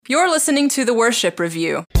You're listening to The Worship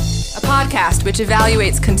Review, a podcast which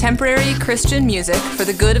evaluates contemporary Christian music for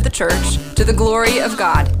the good of the church to the glory of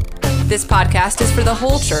God. This podcast is for the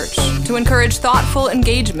whole church to encourage thoughtful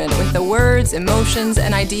engagement with the words, emotions,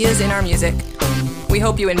 and ideas in our music. We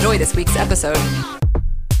hope you enjoy this week's episode.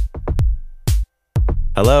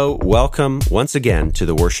 Hello, welcome once again to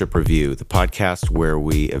The Worship Review, the podcast where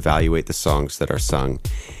we evaluate the songs that are sung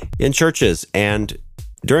in churches. And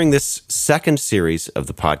during this second series of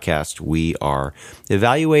the podcast, we are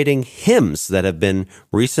evaluating hymns that have been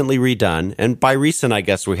recently redone. And by recent, I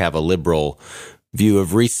guess we have a liberal view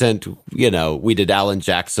of recent. We did Alan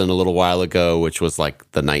Jackson a little while ago, which was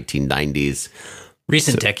like the 1990s.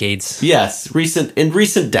 Recent decades. Yes,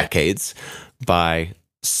 recent decades by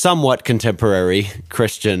somewhat contemporary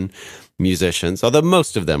Christian musicians, although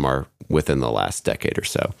most of them are within the last decade or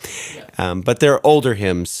so. Yeah. But they're older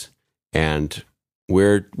hymns, and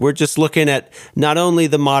we're just looking at not only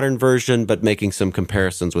the modern version, but making some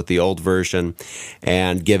comparisons with the old version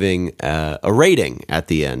and giving a rating at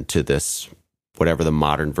the end to this, whatever the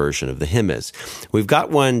modern version of the hymn is. We've got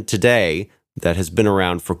one today that has been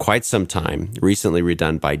around for quite some time, recently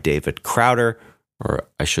redone by David Crowder, or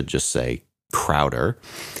I should just say Crowder,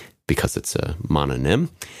 because it's a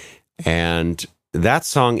mononym. And that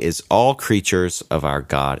song is All Creatures of Our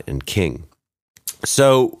God and King.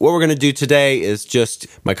 So what we're going to do today is just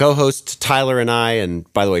my co-host Tyler and I,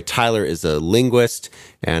 and by the way, Tyler is a linguist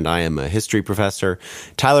and I am a history professor.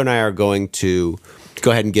 Tyler and I are going to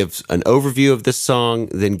go ahead and give an overview of this song,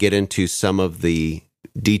 then get into some of the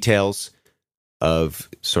details of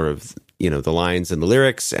sort of, the lines and the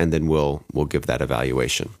lyrics, and then we'll give that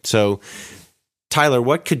evaluation. So Tyler,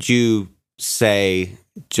 what could you say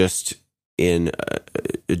just in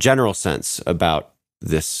a general sense about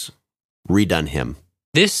this redone hymn?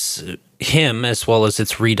 This hymn, as well as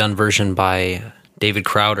its redone version by David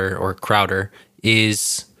Crowder, or Crowder,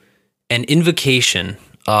 is an invocation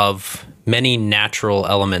of many natural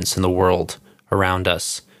elements in the world around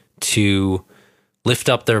us to lift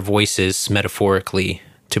up their voices metaphorically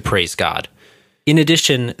to praise God. In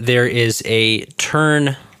addition, there is a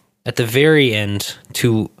turn at the very end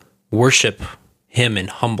to worship Him in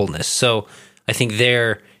humbleness. So I think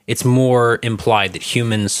there it's more implied that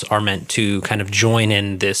humans are meant to kind of join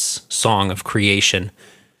in this song of creation,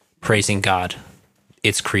 praising God,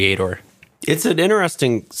 its creator. It's an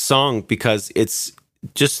interesting song because it's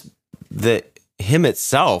just the hymn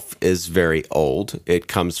itself is very old. It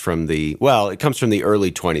comes from the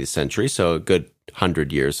early 20th century, so a good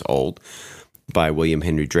 100 years old, by William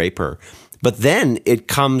Henry Draper. But then it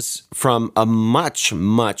comes from a much,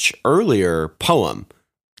 much earlier poem,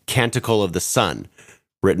 Canticle of the Sun,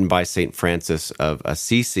 written by St. Francis of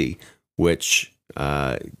Assisi, which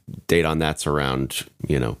date on that's around,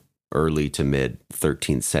 early to mid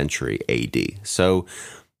 13th century AD. So,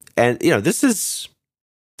 and this is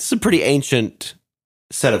a pretty ancient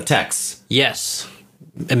set of texts. Yes,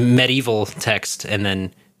 a medieval text, and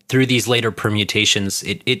then through these later permutations,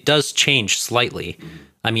 it does change slightly.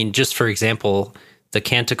 I mean, just for example, the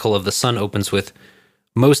Canticle of the Sun opens with,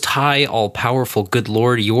 "Most high, all-powerful, good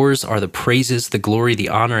Lord, yours are the praises, the glory, the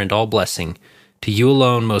honor, and all blessing. To you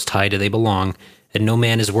alone, Most High, do they belong, and no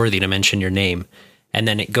man is worthy to mention your name." And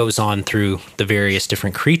then it goes on through the various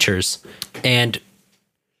different creatures. And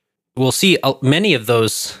we'll see many of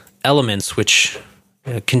those elements, which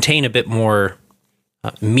contain a bit more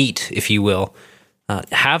meat, if you will,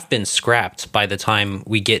 have been scrapped by the time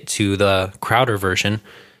we get to the Crowder version,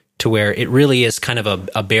 to where it really is kind of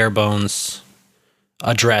a bare bones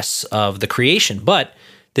address of the creation. But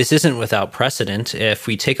this isn't without precedent. If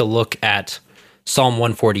we take a look at Psalm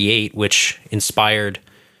 148, which inspired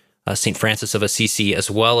St. Francis of Assisi as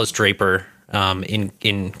well as Draper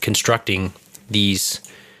in constructing these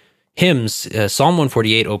hymns, Psalm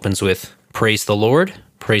 148 opens with, praise the Lord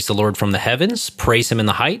from the heavens, praise him in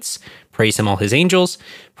the heights, praise him all his angels,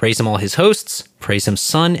 praise him all his hosts, praise him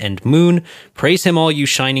sun and moon, praise him all you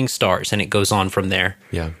shining stars." And it goes on from there.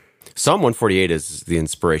 Yeah. Psalm 148 is the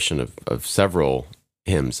inspiration of several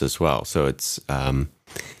hymns as well. So it's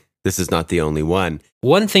this is not the only one.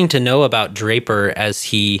 One thing to know about Draper as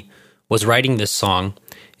he was writing this song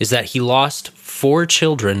is that he lost 4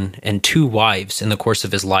 children and 2 wives in the course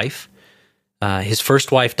of his life. His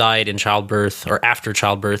first wife died in childbirth, or after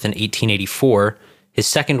childbirth, in 1884. His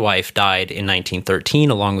second wife died in 1913,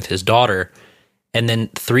 along with his daughter. And then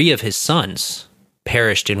 3 of his sons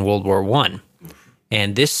perished in World War I.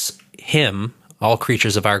 And this hymn, All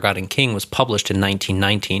Creatures of Our God and King, was published in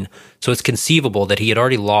 1919. So it's conceivable that he had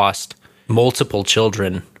already lost multiple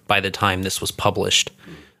children by the time this was published.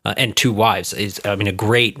 And 2 wives is, a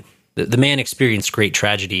great the man experienced great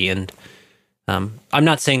tragedy, and I'm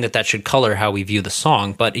not saying that should color how we view the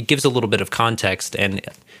song, but it gives a little bit of context, and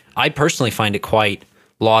I personally find it quite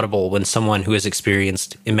laudable when someone who has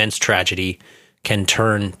experienced immense tragedy can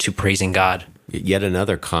turn to praising God. Yet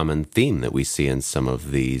another common theme that we see in some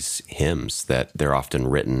of these hymns, that they're often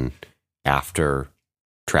written after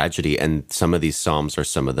tragedy, and some of these psalms are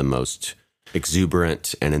some of the most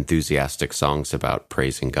exuberant and enthusiastic songs about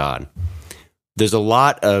praising God. There's a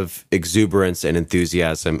lot of exuberance and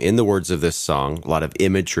enthusiasm in the words of this song, a lot of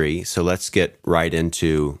imagery. So let's get right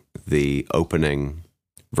into the opening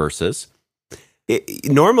verses.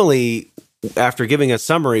 Normally, after giving a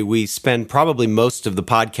summary, we spend probably most of the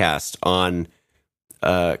podcast on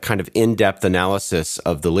kind of in-depth analysis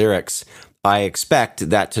of the lyrics. I expect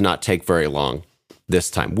that to not take very long this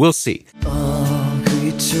time. We'll see. All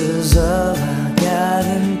creatures of our God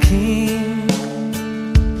and King,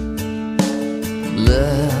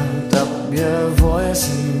 lift up your voice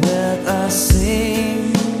and let us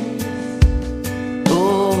sing.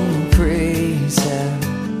 Oh, praise Him.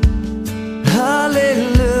 Hallelujah.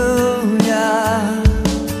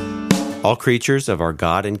 All creatures of our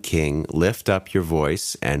God and King, lift up your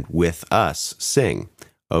voice and with us sing.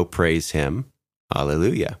 Oh, praise Him.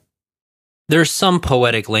 Hallelujah. There's some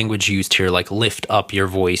poetic language used here, like lift up your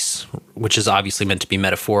voice, which is obviously meant to be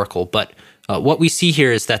metaphorical. But what we see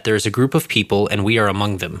here is that there's a group of people and we are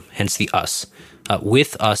among them, hence the us.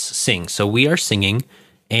 With us sing. So we are singing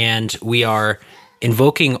and we are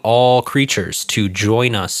invoking all creatures to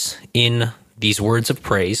join us in these words of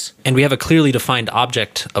praise. And we have a clearly defined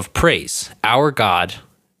object of praise, our God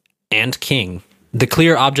and King. The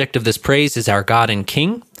clear object of this praise is our God and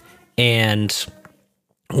King. And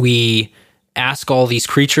we ask all these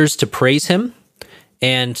creatures to praise Him.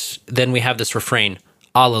 And then we have this refrain,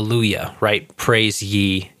 Alleluia, right? Praise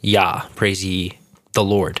ye Yah, praise ye the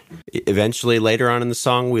Lord. Eventually, later on in the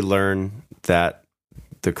song, we learn that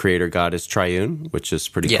the Creator God is triune, which is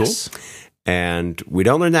pretty cool. And we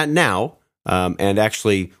don't learn that now. And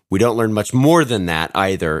actually, we don't learn much more than that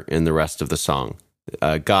either in the rest of the song.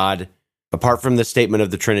 God, apart from the statement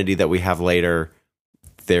of the Trinity that we have later,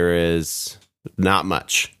 there is not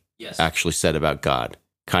much actually said about God.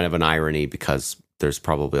 Kind of an irony, because there's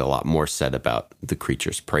probably a lot more said about the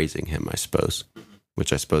creatures praising Him, I suppose,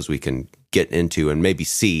 which I suppose we can get into and maybe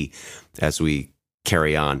see as we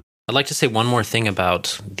carry on. I'd like to say one more thing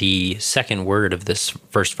about the second word of this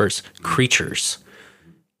first verse, creatures.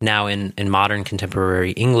 Now, in modern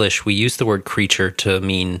contemporary English, we use the word creature to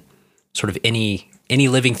mean sort of any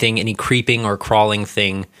living thing, any creeping or crawling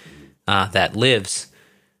thing that lives.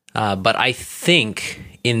 But I think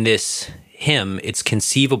in this hymn, it's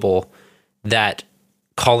conceivable that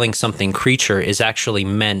calling something creature is actually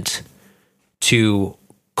meant to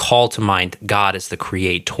call to mind God as the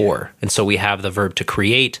creator. And so we have the verb to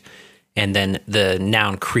create, and then the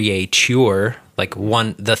noun creature, like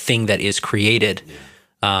the thing that is created,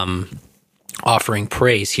 offering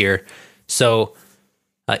praise here. So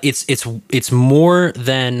it's more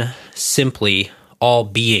than simply all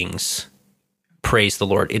beings praise the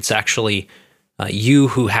Lord. It's actually you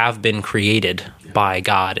who have been created by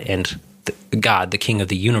God, and God, the King of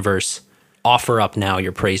the universe, offer up now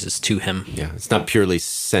your praises to Him. Yeah, it's not purely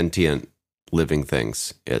sentient living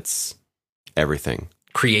things. It's everything.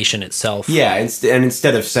 Creation itself. Yeah, and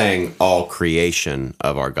instead of saying all creation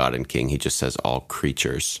of our God and King, he just says all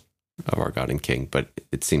creatures of our God and King. But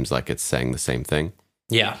it seems like it's saying the same thing.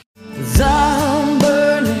 Yeah. Thou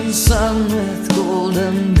burning sun with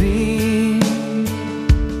golden beam,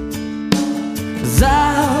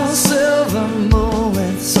 thou silver moon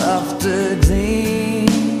with softer gleam.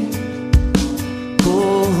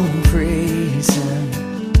 Oh, praise Him.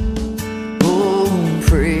 Oh,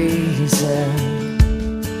 praise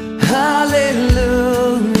Him.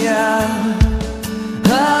 Hallelujah.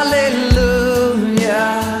 Hallelujah.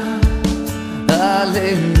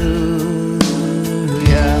 Hallelujah.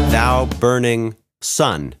 Thou burning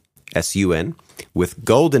sun, S-U-N, with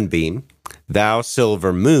golden beam, thou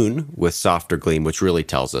silver moon with softer gleam, which really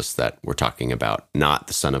tells us that we're talking about not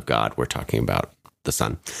the Son of God, we're talking about the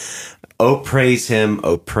sun. Oh, praise Him,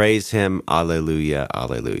 alleluia,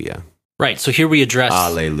 alleluia. Right, so here we address...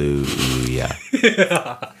 Alleluia.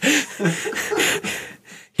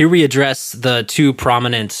 Here we address the two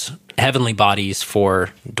prominent heavenly bodies for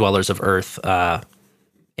dwellers of earth,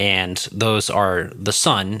 and those are the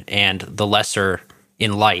sun and the lesser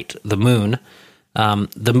in light, the moon.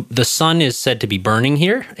 The sun is said to be burning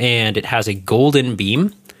here, and it has a golden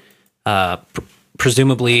beam,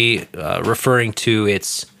 presumably referring to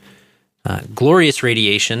its glorious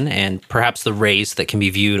radiation and perhaps the rays that can be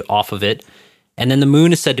viewed off of it. And then the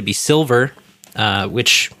moon is said to be silver,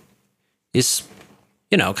 which is,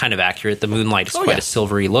 kind of accurate. The moonlight is quite a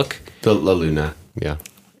silvery look. The La Luna, yeah.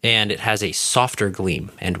 And it has a softer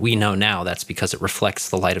gleam. And we know now that's because it reflects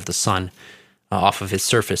the light of the sun off of its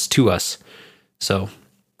surface to us. So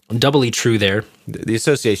doubly true there. The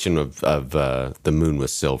association of the moon with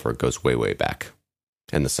silver goes way, way back,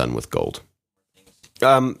 and the sun with gold.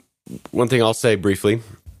 One thing I'll say briefly,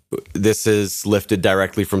 this is lifted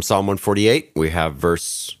directly from Psalm 148. We have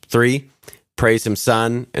verse 3, praise him,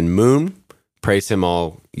 sun and moon. Praise him,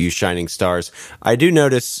 all you shining stars. I do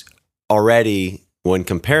notice already when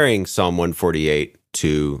comparing Psalm 148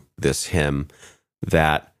 to this hymn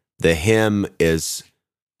that the hymn is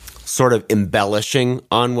sort of embellishing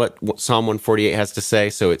on what Psalm 148 has to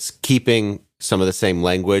say. So it's keeping some of the same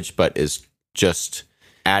language, but is just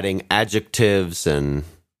adding adjectives and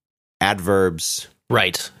adverbs.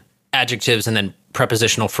 Right. Adjectives and then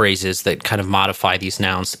prepositional phrases that kind of modify these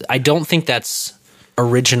nouns. I don't think that's I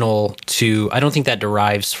don't think that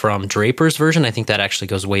derives from Draper's version. I think that actually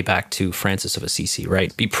goes way back to Francis of Assisi,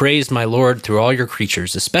 right? Be praised, my Lord, through all your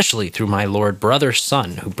creatures, especially through my Lord, brother,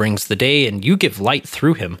 sun, who brings the day, and you give light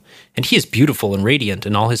through him. And he is beautiful and radiant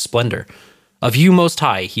in all his splendor. Of you most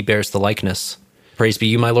high he bears the likeness. Praise be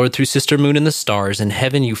you, my Lord, through sister moon and the stars. In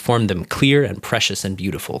heaven you formed them clear and precious and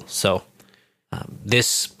beautiful. So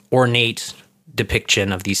this ornate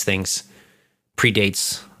depiction of these things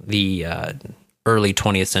predates the early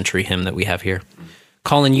 20th century hymn that we have here.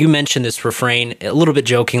 Colin, you mentioned this refrain a little bit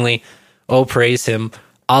jokingly. Oh, praise him.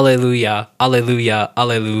 Alleluia, alleluia,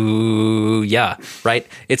 alleluia, right?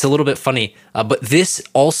 It's a little bit funny. But this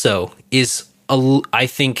also is, I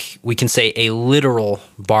think we can say, a literal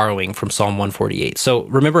borrowing from Psalm 148. So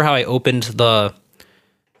remember how I opened the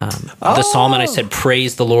psalm and I said,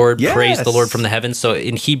 praise the Lord, praise the Lord from the heavens. So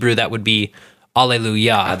in Hebrew, that would be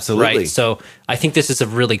alleluia. Absolutely. Right? So I think this is a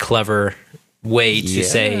really clever way to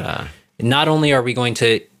say, not only are we going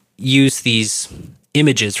to use these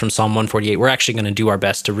images from Psalm 148, we're actually going to do our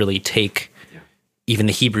best to really take even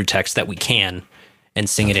the Hebrew text that we can and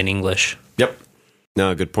sing it in English. Yep.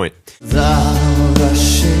 No, good point. Thou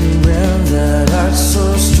rushing wind that art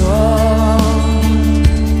so strong,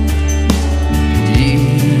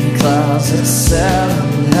 ye clouds that sail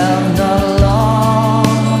and have not long,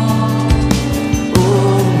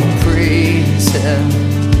 oh, praise him.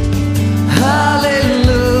 Hallelujah.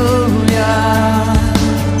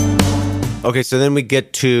 Okay, so then we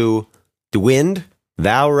get to the wind.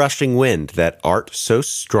 Thou rushing wind that art so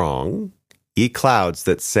strong, ye clouds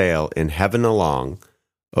that sail in heaven along,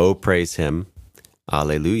 oh, praise him.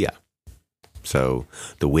 Alleluia. So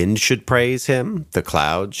the wind should praise him, the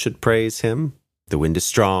clouds should praise him. The wind is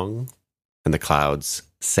strong, and the clouds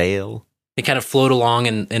sail. They kind of float along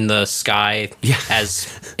in the sky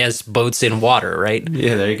as boats in water, right?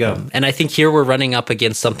 Yeah, there you go. And I think here we're running up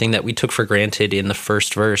against something that we took for granted in the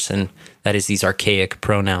first verse, and that is these archaic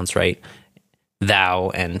pronouns, right? Thou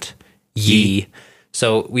and ye.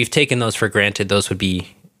 So we've taken those for granted. Those would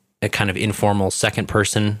be a kind of informal second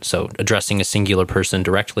person, so addressing a singular person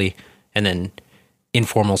directly, and then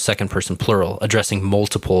informal second person plural, addressing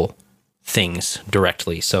multiple things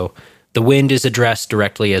directly. So the wind is addressed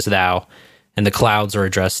directly as thou, and the clouds are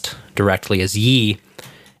addressed directly as ye.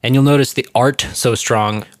 And you'll notice the art so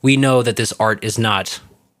strong. We know that this art is not,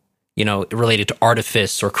 related to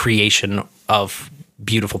artifice or creation of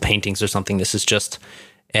beautiful paintings or something. This is just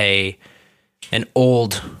an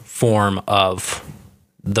old form of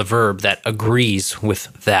the verb that agrees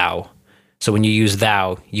with thou. So when you use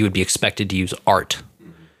thou, you would be expected to use art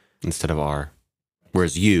instead of are,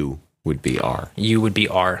 whereas you would be are. You would be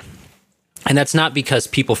are. And that's not because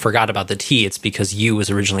people forgot about the T, it's because you was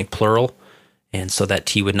originally plural, and so that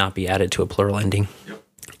T would not be added to a plural ending. Yep.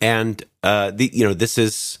 And, this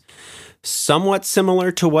is somewhat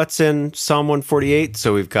similar to what's in Psalm 148.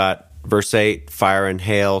 So we've got verse 8, fire and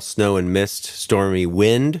hail, snow and mist, stormy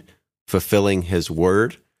wind, fulfilling his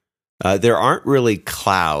word. There aren't really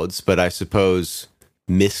clouds, but I suppose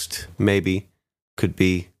mist maybe could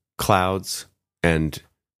be clouds. And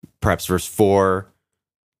perhaps verse 4,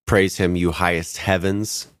 praise him, you highest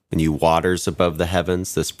heavens, and you waters above the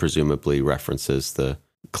heavens. This presumably references the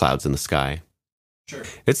clouds in the sky. Sure.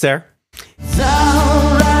 It's there.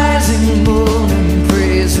 Thou rising moon and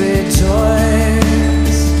praise rejoice,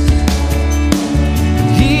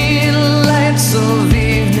 ye lights of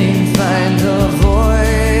evening find a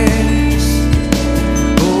voice,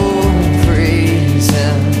 oh, praise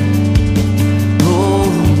him,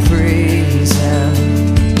 oh, praise him.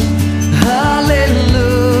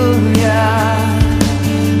 Hallelujah,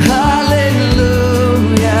 hallelujah,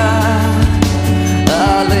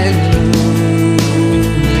 hallelujah.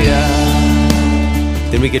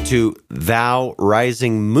 get to thou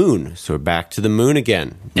rising moon. So we're back to the moon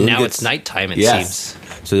again. And now it's nighttime, it seems.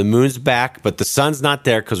 So the moon's back, but the sun's not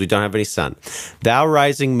there because we don't have any sun. Thou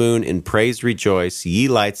rising moon, in praise rejoice. Ye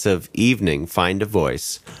lights of evening, find a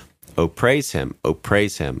voice. Oh, praise him. Oh,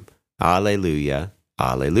 praise him. Alleluia.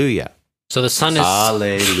 Alleluia. So the sun is...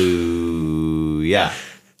 Alleluia.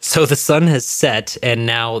 So the sun has set, and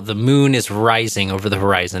now the moon is rising over the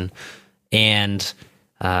horizon. And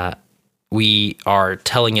we are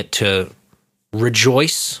telling it to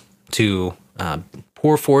rejoice, to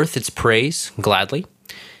pour forth its praise gladly.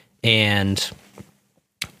 And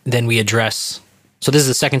then we address... So this is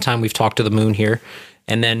the second time we've talked to the moon here.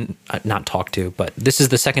 And then, not talked to, but this is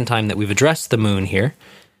the second time that we've addressed the moon here.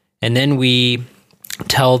 And then we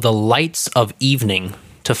tell the lights of evening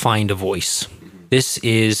to find a voice. This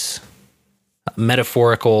is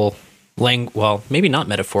metaphorical well, maybe not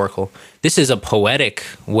metaphorical. This is a poetic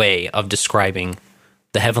way of describing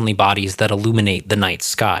the heavenly bodies that illuminate the night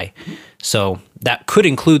sky. So that could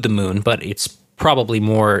include the moon, but it's probably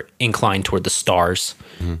more inclined toward the stars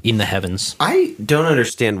in the heavens. I don't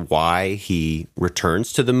understand why he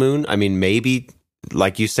returns to the moon. I mean, maybe,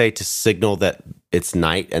 like you say, to signal that it's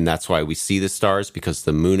night, and that's why we see the stars, because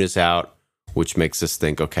the moon is out, which makes us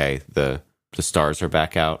think, okay, the stars are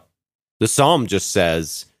back out. The psalm just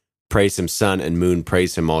says, praise him, sun and moon,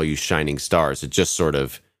 praise him, all you shining stars. It just sort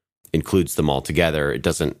of includes them all together. It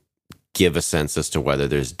doesn't give a sense as to whether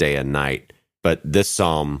there's day and night. But this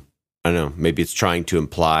psalm, I don't know, maybe it's trying to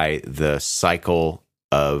imply the cycle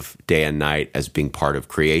of day and night as being part of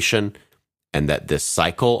creation, and that this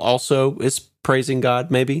cycle also is praising God,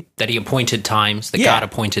 maybe? That he appointed times, that God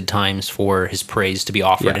appointed times for his praise to be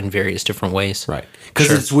offered in various different ways. Right.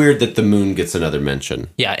 Because it's weird that the moon gets another mention.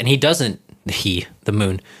 Yeah, and the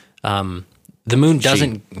moon. The moon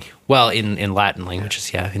doesn't, well, in Latin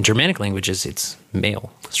languages, in Germanic languages, it's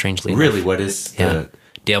male, strangely enough. Really? What is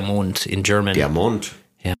Der Mond in German. Der Mond.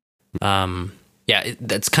 Yeah.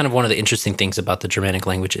 That's kind of one of the interesting things about the Germanic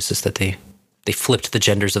languages is that they flipped the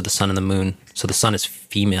genders of the sun and the moon, so the sun is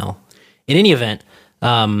female. In any event,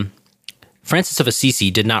 Francis of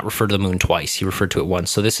Assisi did not refer to the moon twice. He referred to it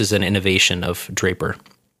once. So this is an innovation of Draper.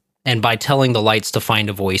 And by telling the lights to find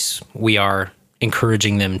a voice, we are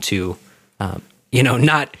encouraging them to, you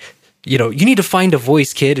need to find a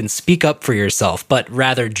voice, kid, and speak up for yourself, but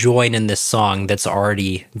rather join in this song that's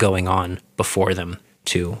already going on before them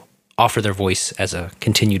to offer their voice as a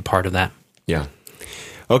continued part of that. Yeah.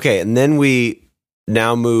 Okay, and then we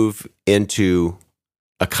now move into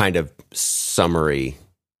a kind of summary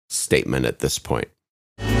statement at this point.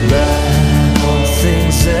 Let all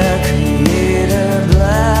things that Creator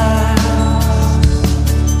bless,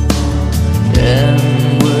 and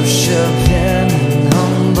worship Him in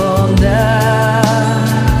humbleness.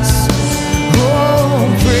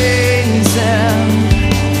 Oh, praise Him,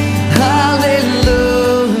 hallelujah.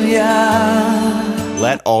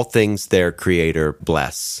 Let all things their Creator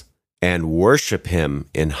bless, and worship him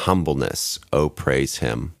in humbleness. Oh, praise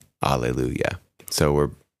him. Alleluia. So we're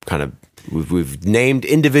kind of, we've named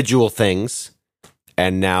individual things,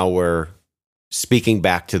 and now we're speaking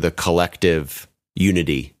back to the collective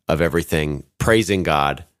unity of everything, praising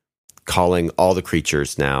God, calling all the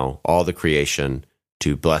creatures now, all the creation,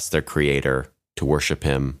 to bless their Creator, to worship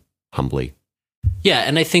him humbly. Yeah,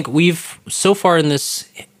 and I think we've, so far in this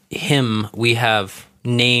hymn, we have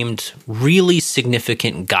named really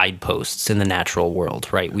significant guideposts in the natural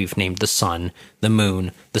world, right? We've named the sun, the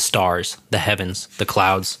moon, the stars, the heavens, the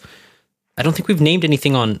clouds. I don't think we've named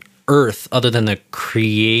anything on earth other than the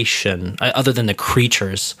creation, other than the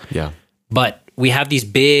creatures. Yeah. But we have these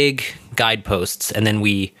big guideposts, and then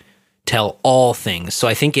we tell all things. So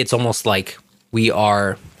I think it's almost like we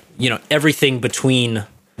are, everything between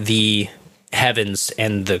the heavens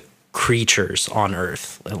and the creatures on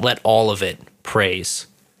earth. Let all of it praise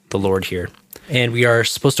the Lord here. And we are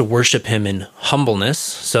supposed to worship him in humbleness.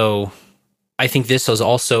 So I think this is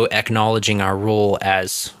also acknowledging our role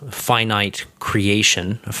as finite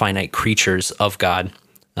creation, finite creatures of God,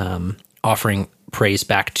 offering praise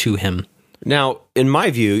back to him. Now, in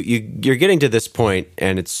my view, you're getting to this point,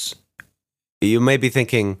 and you may be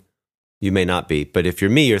thinking, you may not be, but if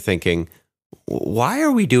you're me, you're thinking, why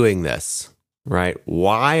are we doing this? Right?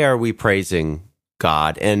 Why are we praising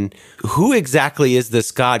God? And who exactly is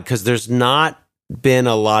this God? Because there's not been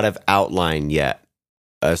a lot of outline yet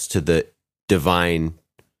as to the divine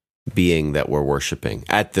being that we're worshiping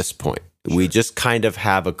at this point. Sure. We just kind of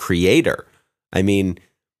have a creator. I mean,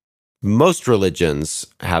 most religions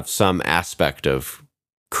have some aspect of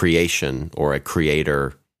creation or a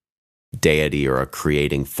creator deity or a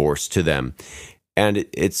creating force to them. And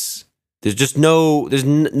it's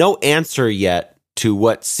no answer yet to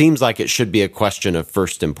what seems like it should be a question of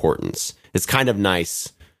first importance. It's kind of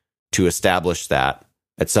nice to establish that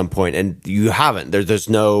at some point, and you haven't. There's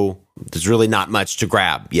really not much to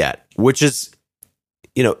grab yet, which is,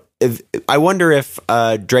 I wonder if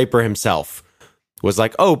Draper himself was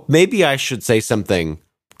like, oh, maybe I should say something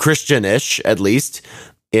Christian-ish, at least,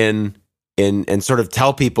 and sort of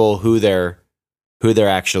tell people who they're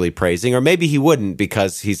actually praising, or maybe he wouldn't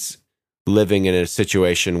because he's living in a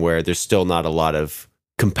situation where there's still not a lot of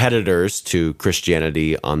competitors to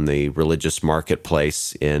Christianity on the religious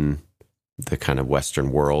marketplace in the kind of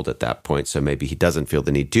Western world at that point. So maybe he doesn't feel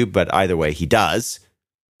the need to, but either way, he does.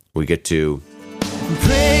 We get to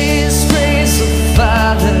praise the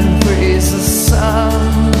Father, praise the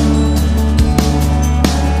Son,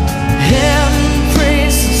 and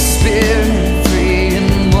praise the Spirit, three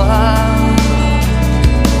in one.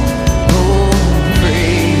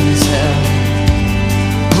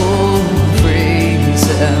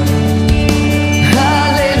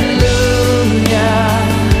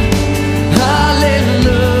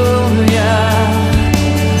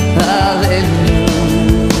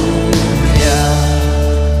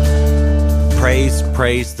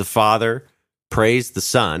 Praise the Father, praise the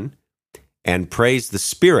Son, and praise the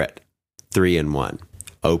Spirit, three in one.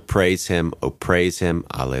 Oh, praise him,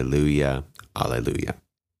 alleluia, alleluia.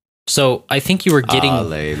 So I think you were getting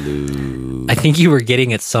Alleluia. I think you were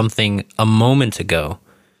getting at something a moment ago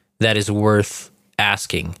that is worth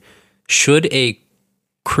asking. Should a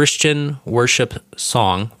Christian worship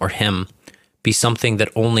song or hymn be something that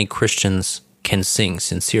only Christians can sing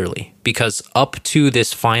sincerely? Because up to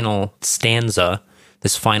this final stanza,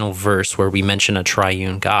 this final verse where we mention a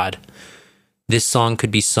triune God, this song could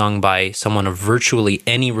be sung by someone of virtually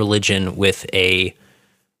any religion with a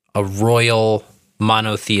royal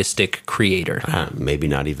monotheistic creator. Maybe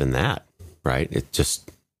not even that, right? It's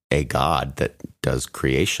just a God that does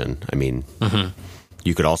creation. I mean,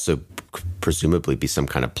 you could also presumably be some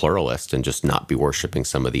kind of pluralist and just not be worshiping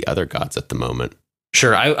some of the other gods at the moment.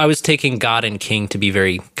 Sure, I was taking God and King to be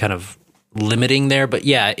very kind of limiting there, but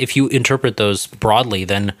yeah, if you interpret those broadly,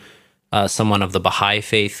 then someone of the Baha'i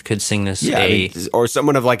faith could sing this. Yeah, or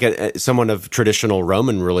someone of someone of traditional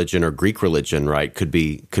Roman religion or Greek religion, right? Could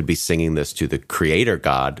be singing this to the creator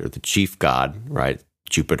god or the chief god, right?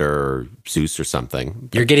 Jupiter or Zeus or something.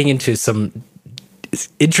 You're getting into some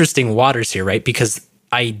interesting waters here, right? Because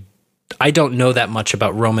I don't know that much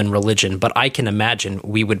about Roman religion, but I can imagine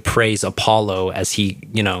we would praise Apollo as he,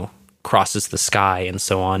 crosses the sky and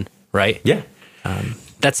so on, right? Yeah.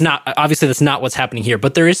 That's not what's happening here,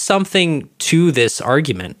 but there is something to this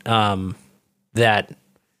argument that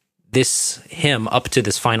this hymn up to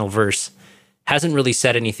this final verse hasn't really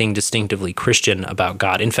said anything distinctively Christian about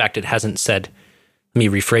God. In fact, it hasn't said, let me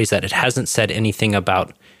rephrase that, it hasn't said anything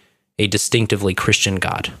about a distinctively Christian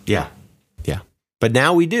God. Yeah. Yeah. But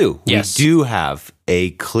now we do. Yes. We do have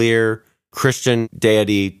a clear Christian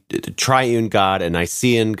deity, triune God, a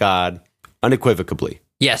Nicene God, unequivocally.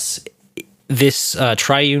 Yes. This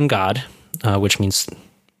triune God, which means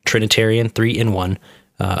Trinitarian, three in one,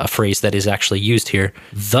 a phrase that is actually used here,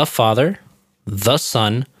 the Father, the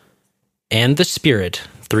Son, and the Spirit,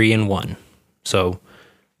 three in one. So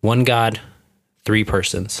one God, three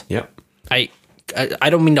persons. Yep. I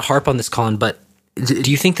don't mean to harp on this, Colin, but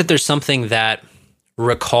do you think that there's something that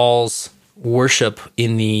recalls worship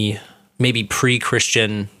in the maybe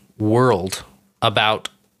pre-Christian world about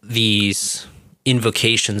these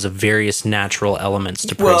invocations of various natural elements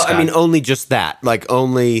to praise God? Well, I mean, only just that. Like,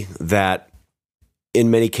 only that in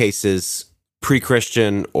many cases,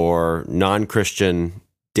 pre-Christian or non-Christian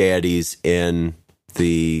deities in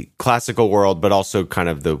the classical world, but also kind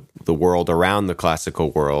of the world around the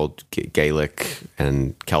classical world, Gaelic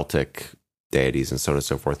and Celtic deities and so on and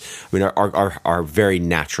so forth, I mean, are very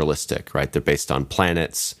naturalistic, right? They're based on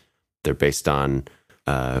planets. They're based on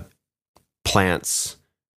plants.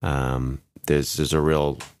 There's a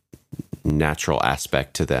real natural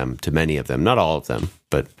aspect to them, to many of them, not all of them,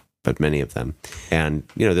 but many of them. And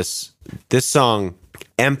this song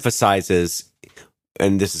emphasizes,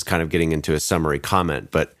 and this is kind of getting into a summary comment,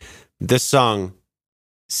 but this song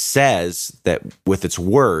says that with its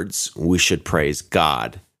words we should praise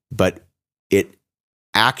God, but it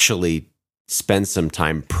actually spends some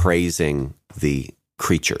time praising the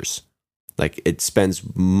creatures. Like, it spends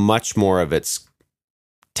much more of its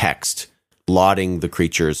text lauding the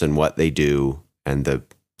creatures and what they do, and the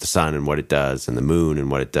sun and what it does, and the moon and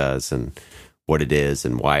what it does, and what it is,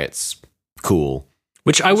 and why it's cool,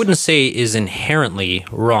 Which I wouldn't say is inherently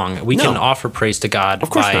wrong. We can offer praise to God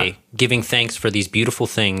by giving thanks for these beautiful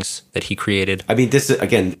things that he created. I mean, this is,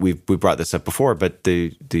 again, we brought this up before, but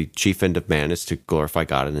the chief end of man is to glorify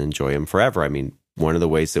God and enjoy him forever. I mean, one of the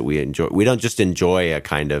ways that we don't just enjoy a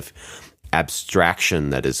kind of abstraction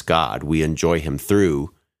that is God. We enjoy him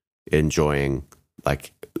through enjoying,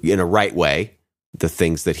 like, in a right way, the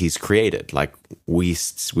things that he's created. Like, we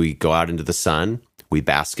go out into the sun, we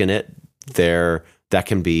bask in it. That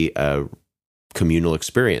can be a communal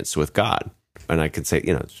experience with God. And I can say,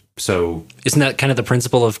 so... Isn't that kind of the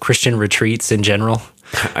principle of Christian retreats in general?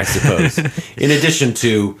 I suppose. In addition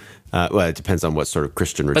to, it depends on what sort of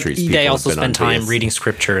Christian retreats people they also have been spend time reading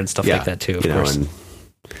scripture and stuff like that too, of course. And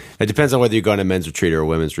it depends on whether you go on a men's retreat or a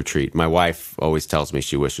women's retreat. My wife always tells me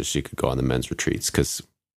she wishes she could go on the men's retreats because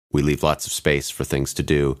we leave lots of space for things to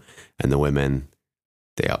do, and the women...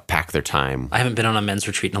 They pack their time. I haven't been on a men's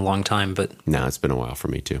retreat in a long time, but... No, it's been a while for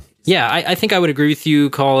me, too. Yeah, I think I would agree with you,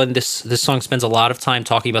 Colin. This song spends a lot of time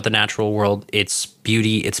talking about the natural world, its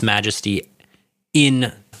beauty, its majesty,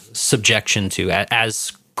 in subjection to,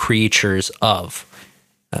 as creatures of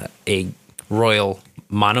a royal,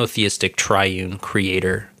 monotheistic, triune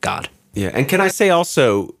creator God. Yeah, and can I say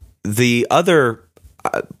also, the other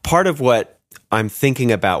part of what I'm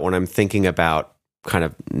thinking about when I'm thinking about kind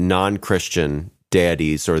of non-Christian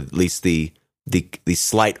deities, or at least the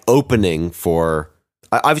slight opening for,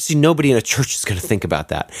 obviously nobody in a church is going to think about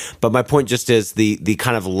that, but my point just is the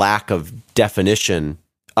kind of lack of definition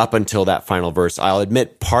up until that final verse. I'll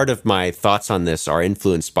admit part of my thoughts on this are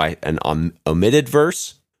influenced by an omitted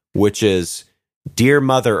verse, which is, "Dear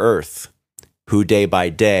Mother Earth, who day by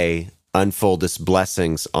day unfoldest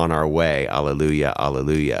blessings on our way, alleluia,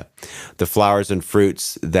 alleluia. The flowers and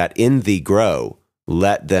fruits that in thee grow,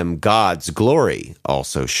 let them God's glory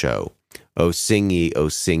also show. O sing ye,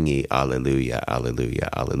 alleluia, alleluia,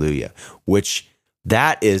 alleluia." Which,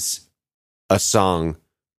 that is a song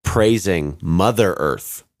praising Mother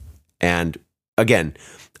Earth. And again,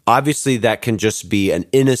 obviously that can just be an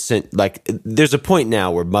innocent, like, there's a point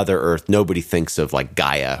now where Mother Earth, nobody thinks of like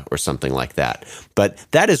Gaia or something like that. But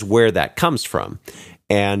that is where that comes from.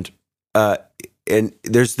 And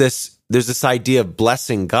there's this idea of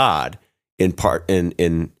blessing God in part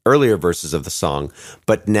in earlier verses of the song,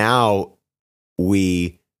 but now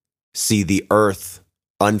we see the earth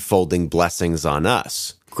unfolding blessings on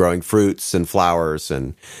us, growing fruits and flowers,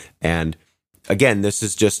 and again, this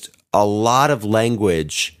is just a lot of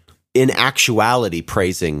language in actuality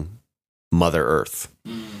praising Mother Earth,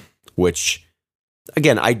 which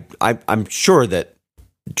again, I'm sure that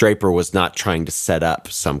Draper was not trying to set up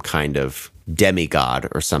some kind of demigod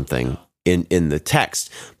or something in the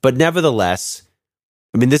text, but nevertheless,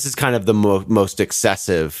 I mean, this is kind of the most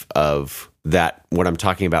excessive of that, what I'm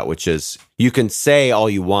talking about, which is, you can say all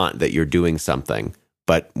you want that you're doing something,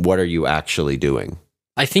 but what are you actually doing?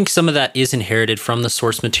 I think some of that is inherited from the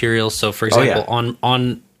source material. So, for example,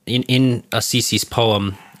 in Assisi's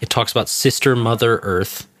poem, it talks about Sister Mother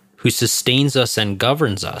Earth, who sustains us and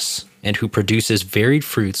governs us, and who produces varied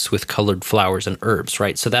fruits with colored flowers and herbs,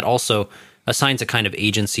 right? So that also assigns a kind of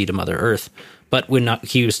agency to Mother Earth. But when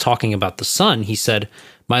he was talking about the sun, he said,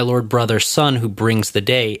 "My Lord brother sun who brings the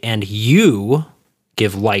day, and you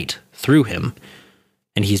give light through him,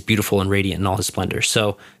 and he's beautiful and radiant in all his splendor."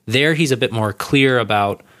 So there he's a bit more clear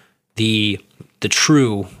about the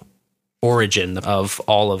true origin of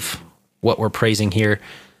all of what we're praising here.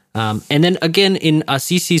 And then again, in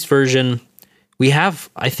Assisi's version, we have,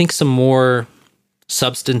 I think, some more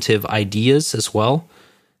substantive ideas as well.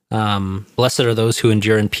 "Blessed are those who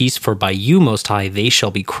endure in peace, for by you, Most High, they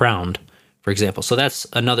shall be crowned," for example. So that's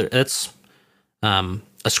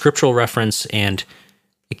a scriptural reference, and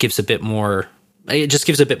it gives a bit more, it just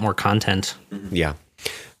gives a bit more content. Yeah.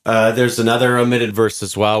 There's another omitted verse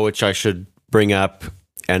as well, which I should bring up.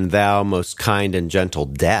 "And thou, most kind and gentle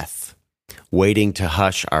death, waiting to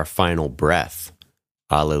hush our final breath.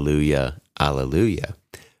 Alleluia, alleluia.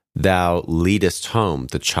 Thou leadest home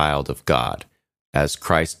the child of God, as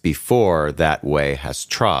Christ before that way has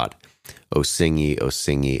trod. O sing ye,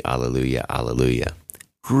 alleluia, alleluia."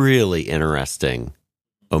 Really interesting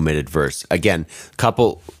omitted verse. Again,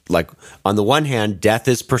 couple, like, on the one hand, death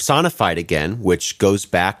is personified again, which goes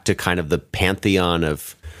back to kind of the pantheon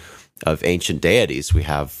of ancient deities. We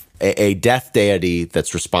have a death deity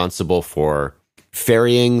that's responsible for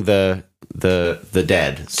ferrying the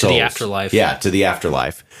dead souls to the afterlife. Yeah, to the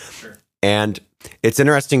afterlife. Sure. And it's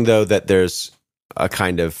interesting, though, that there's a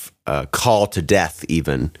kind of call to death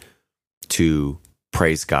even to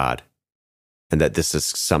praise God, and that this is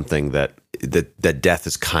something that death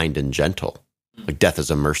is kind and gentle. Like death is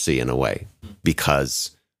a mercy in a way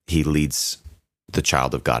because he leads the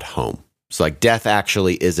child of God home. So like death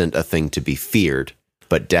actually isn't a thing to be feared,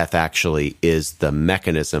 but death actually is the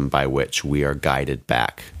mechanism by which we are guided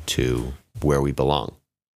back to where we belong.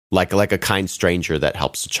 Like a kind stranger that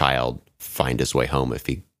helps a child find his way home if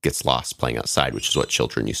he gets lost playing outside, which is what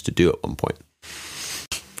children used to do at one point.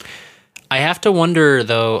 I have to wonder,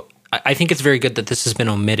 though, I think it's very good that this has been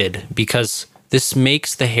omitted because this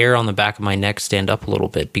makes the hair on the back of my neck stand up a little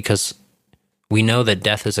bit because we know that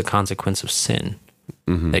death is a consequence of sin.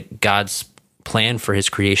 Mm-hmm. That God's plan for his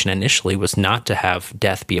creation initially was not to have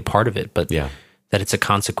death be a part of it, but that it's a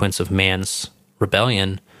consequence of man's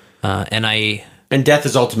rebellion. And death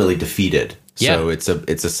is ultimately defeated. So it's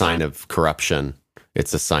a sign of corruption.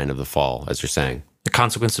 It's a sign of the fall, as you're saying. The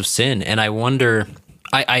consequence of sin. And I wonder,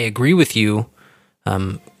 I agree with you.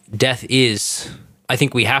 Death is, I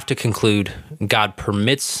think we have to conclude God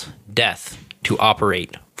permits death to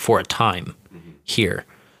operate for a time here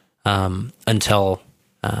until,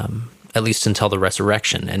 at least until the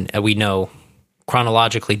resurrection. And we know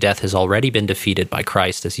chronologically death has already been defeated by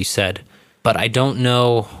Christ, as you said. But I don't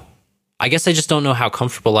know, I guess I just don't know how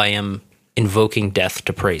comfortable I am invoking death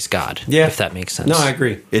to praise God, if that makes sense. No, I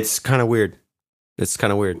agree. It's kind of weird.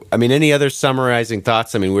 I mean, any other summarizing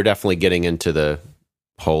thoughts? I mean, we're definitely getting into the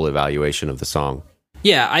whole evaluation of the song.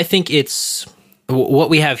 Yeah, I think it's what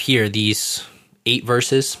we have here, these 8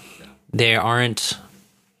 verses,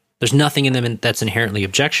 there's nothing in them that's inherently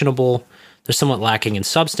objectionable. They're somewhat lacking in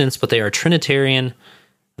substance, but they are Trinitarian.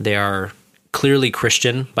 They are clearly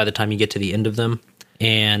Christian by the time you get to the end of them.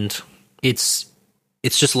 And it's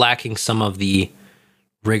just lacking some of the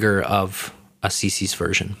rigor of Assisi's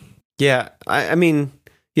version. Yeah, I mean,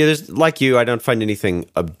 there's, like you, I don't find anything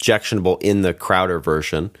objectionable in the Crowder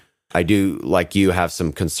version. I do, like you, have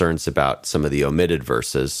some concerns about some of the omitted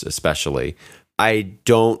verses, especially. I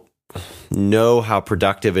don't know how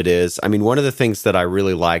productive it is. I mean, one of the things that I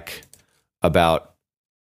really like about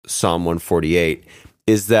Psalm 148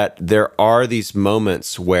 is that there are these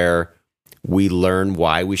moments where we learn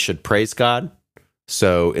why we should praise God.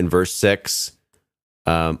 So in verse 6,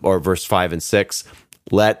 or verse 5 and 6,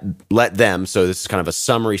 let them, so this is kind of a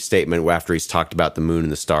summary statement after he's talked about the moon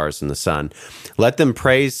and the stars and the sun, let them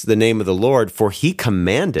praise the name of the Lord, for he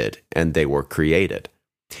commanded and they were created,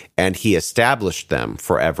 and he established them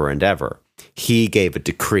forever and ever. He gave a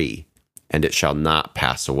decree and it shall not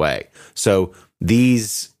pass away. So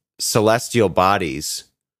these celestial bodies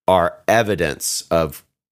are evidence of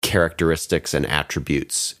characteristics and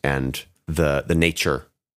attributes and the nature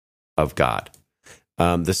of God.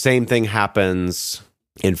 The same thing happens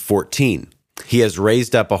in 14. He has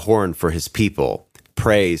raised up a horn for his people,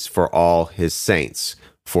 praise for all his saints,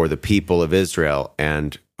 for the people of Israel,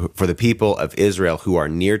 and for the people of Israel who are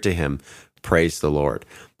near to him, praise the Lord.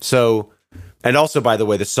 So, and also, by the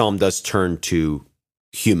way, the psalm does turn to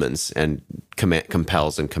humans and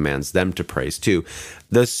compels and commands them to praise too.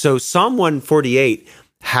 So Psalm 148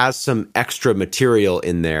 has some extra material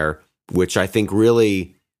in there, which I think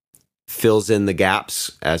really fills in the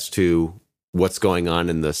gaps as to what's going on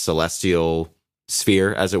in the celestial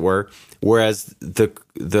sphere, as it were. Whereas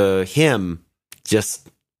the hymn just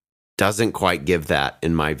doesn't quite give that,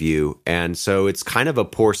 in my view. And so it's kind of a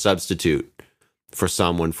poor substitute for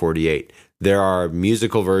Psalm 148. There are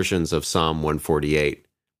musical versions of Psalm 148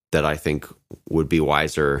 that I think would be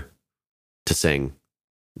wiser to sing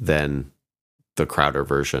than the Crowder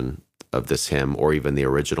version of this hymn, or even the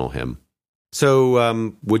original hymn.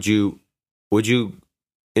 So, would you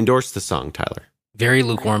endorse the song, Tyler? Very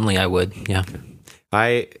lukewarmly, I would. Yeah,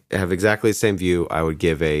 I have exactly the same view. I would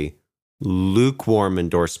give a lukewarm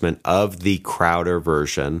endorsement of the Crowder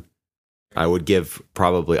version. I would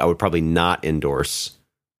probably not endorse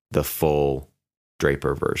the full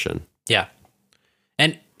Draper version. Yeah,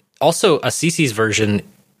 and also Assisi's version,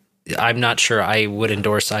 I'm not sure I would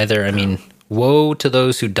endorse either. I mean, woe to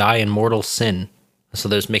those who die in mortal sin. So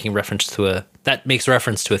there's that makes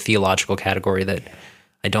reference to a theological category that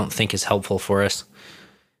I don't think is helpful for us.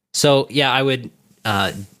 So yeah, I would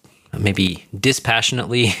maybe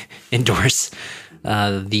dispassionately endorse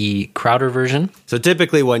the Crowder version. So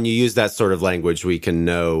typically when you use that sort of language, we can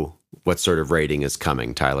know what sort of rating is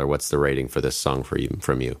coming. Tyler, what's the rating for this song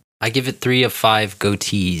from you? I give it 3 of 5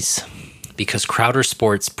 goatees because Crowder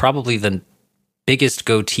sports probably the biggest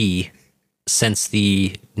goatee since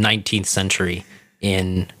the 19th century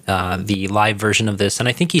in the live version of this, and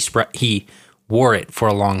I think he wore it for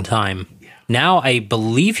a long time. Yeah. Now I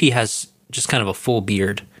believe he has just kind of a full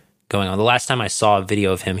beard going on. The last time I saw a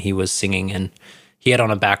video of him, he was singing, and he had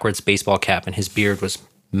on a backwards baseball cap, and his beard was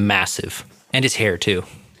massive, and his hair too.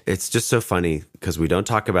 it's just so funny because we don't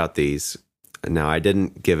talk about these. Now, I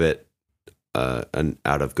didn't give it an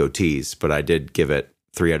out of goatees, but I did give it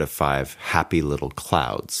 3 out of 5 happy little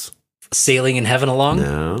clouds. Sailing in heaven along?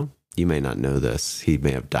 No, you may not know this. He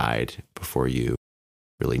may have died before you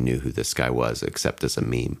really knew who this guy was, except as a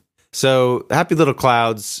meme. So, happy little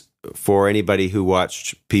clouds for anybody who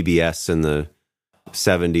watched PBS in the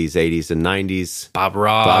 70s, 80s, and 90s. Bob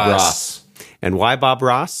Ross. Bob Ross. And why Bob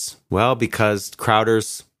Ross? Well, because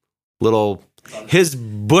Crowder's his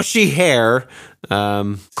bushy hair.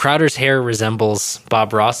 Crowder's hair resembles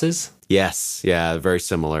Bob Ross's? Yes. Yeah, very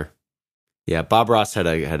similar. Yeah, Bob Ross had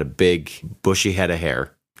a big bushy head of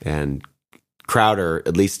hair, and Crowder,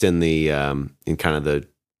 at least in the in kind of the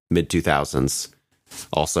mid 2000s,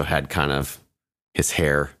 also had kind of his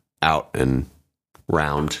hair out and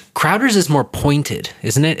round. Crowder's is more pointed,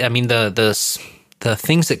 isn't it? I mean, the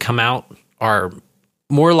things that come out are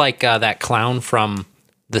more like that clown from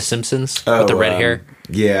The Simpsons with the red hair.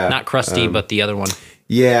 Yeah. Not Krusty, but the other one.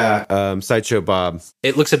 Yeah, Sideshow Bob.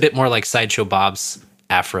 It looks a bit more like Sideshow Bob's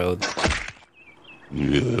afro.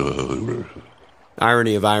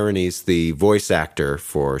 Irony of ironies, the voice actor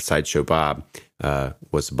for Sideshow Bob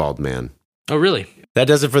was a bald man. Oh, really? That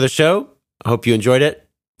does it for the show. I hope you enjoyed it.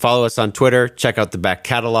 Follow us on Twitter. Check out the back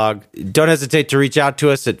catalog. Don't hesitate to reach out to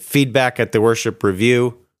us at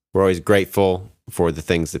feedback@theworship.review. We're always grateful for the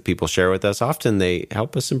things that people share with us. Often they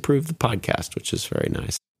help us improve the podcast, which is very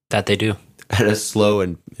nice. That they do. At a slow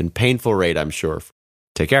and painful rate, I'm sure.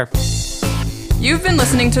 Take care. You've been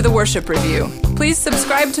listening to The Worship Review. Please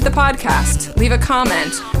subscribe to the podcast, leave a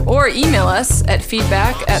comment, or email us at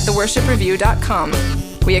feedback@theworshipreview.com.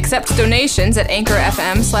 We accept donations at Anchor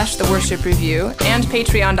FM/theworshipreview and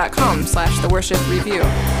patreon.com/theworshipreview.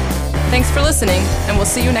 Thanks for listening, and we'll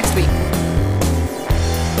see you next week.